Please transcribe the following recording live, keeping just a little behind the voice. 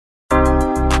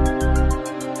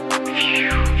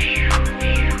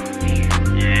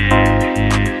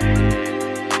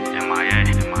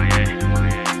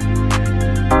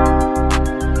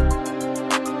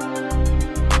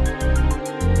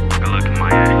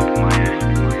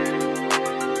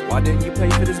Why didn't you pay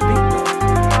for this beat though?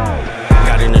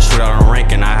 Got in the shootout on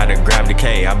rank and I had to grab the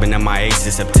K. I been at my ace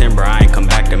since September, I ain't come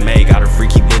back to May. Got a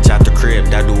freaky bitch out the crib,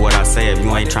 that do what I say. If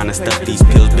you ain't tryna stuff these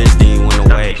pills, bitch, then you went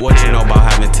away. What you know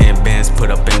about having 10 bands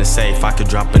put up in the safe? I could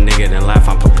drop a nigga then laugh,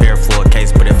 I'm prepared for a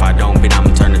case. But if I don't, bitch,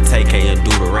 I'ma turn to take K and do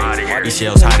the race. These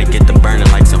shells hot to get the burning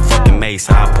like some fucking mace.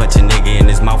 I'll punch a nigga in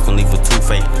his mouth and leave a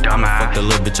toothache. I'ma fuck the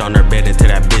little bitch on her bed until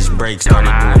that bitch breaks. Started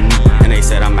doing me, and they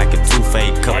said I'm acting too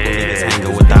fake. Couple niggas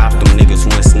hanging with the op, them niggas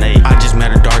went snake. I just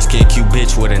met a dark skinned cute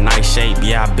bitch with a nice shape.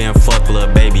 Yeah, I been fucked,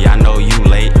 little baby, I know you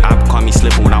late. I caught me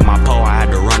slipping without my pole, I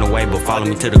had to run away, but follow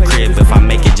me to the crib. If I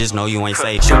make it, just know you ain't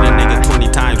safe. Shoot a nigga 20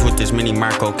 times with this mini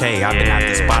Mark, okay. I been out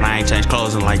the spot, I ain't changed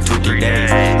clothes in like 2-3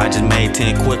 days. I just made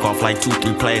 10 quick off like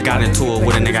 2-3 plays. Got into it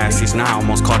with a nigga at 6'9",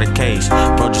 almost caught a case.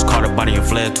 Bro just caught a body and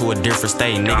fled to a different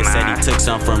state. Nigga said he took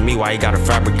something from me, why he gotta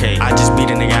fabricate? I just beat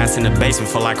a nigga ass in the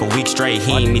basement for like a week straight.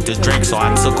 He ain't meet this Drake, so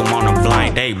I took him on a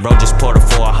blind date. Bro just poured her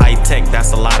for a high tech,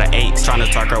 that's a lot of eights.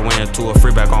 Tryna talk her way into a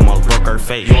free back, almost broke her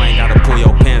face. You ain't gotta pull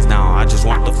your pants down, I just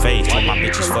want the face. All my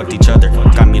bitches fucked each other,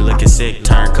 got me looking sick.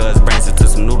 Turn cuz brains into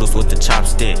some noodles with the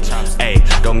chopstick.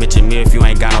 Ayy, don't mention me if you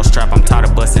ain't got no strap. I'm tired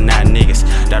of busting at niggas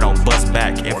that don't bust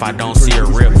back. If I don't see her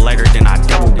rip later, then I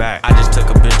double back. I just took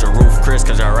a bitch of Roof Chris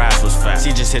cause her ass was fat.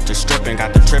 She just hit the strip and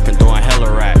got the trippin', throwing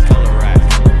hella rat.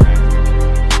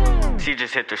 She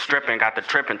just hit the strip and got the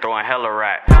trippin', throwing hella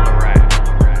rat.